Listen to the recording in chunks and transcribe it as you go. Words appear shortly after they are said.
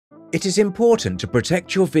It is important to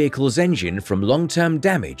protect your vehicle's engine from long-term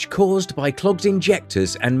damage caused by clogged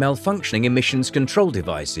injectors and malfunctioning emissions control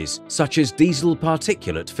devices, such as diesel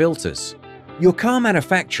particulate filters. Your car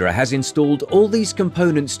manufacturer has installed all these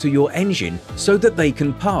components to your engine so that they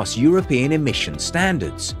can pass European emission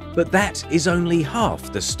standards, but that is only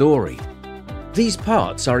half the story. These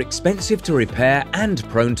parts are expensive to repair and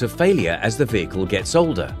prone to failure as the vehicle gets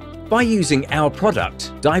older. By using our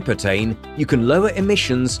product, Dipetane, you can lower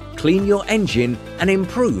emissions, clean your engine, and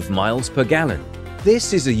improve miles per gallon.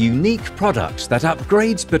 This is a unique product that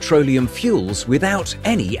upgrades petroleum fuels without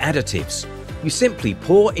any additives. You simply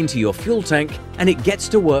pour into your fuel tank and it gets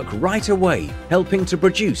to work right away, helping to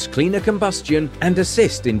produce cleaner combustion and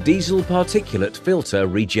assist in diesel particulate filter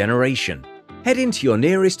regeneration. Head into your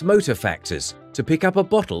nearest motor factors to pick up a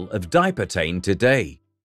bottle of Dipetane today.